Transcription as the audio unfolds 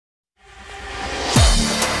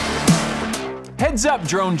Heads up,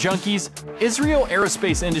 drone junkies! Israel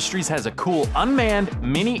Aerospace Industries has a cool unmanned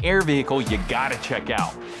mini air vehicle you gotta check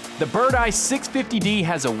out. The BirdEye 650D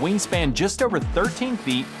has a wingspan just over 13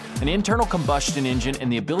 feet, an internal combustion engine,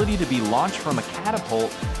 and the ability to be launched from a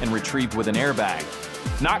catapult and retrieved with an airbag.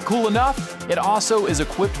 Not cool enough? It also is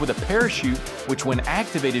equipped with a parachute, which when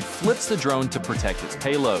activated flips the drone to protect its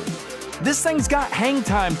payload. This thing's got hang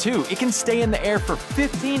time too. It can stay in the air for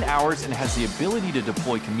 15 hours and has the ability to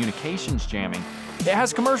deploy communications jamming. It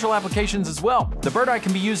has commercial applications as well. The BirdEye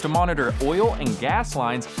can be used to monitor oil and gas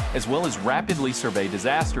lines as well as rapidly survey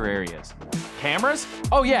disaster areas. Cameras?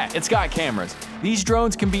 Oh yeah, it's got cameras. These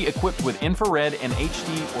drones can be equipped with infrared and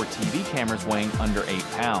HD or TV cameras weighing under 8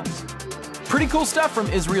 pounds. Pretty cool stuff from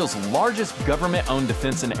Israel's largest government-owned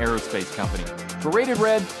defense and aerospace company. For Rated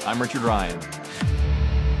Red, I'm Richard Ryan.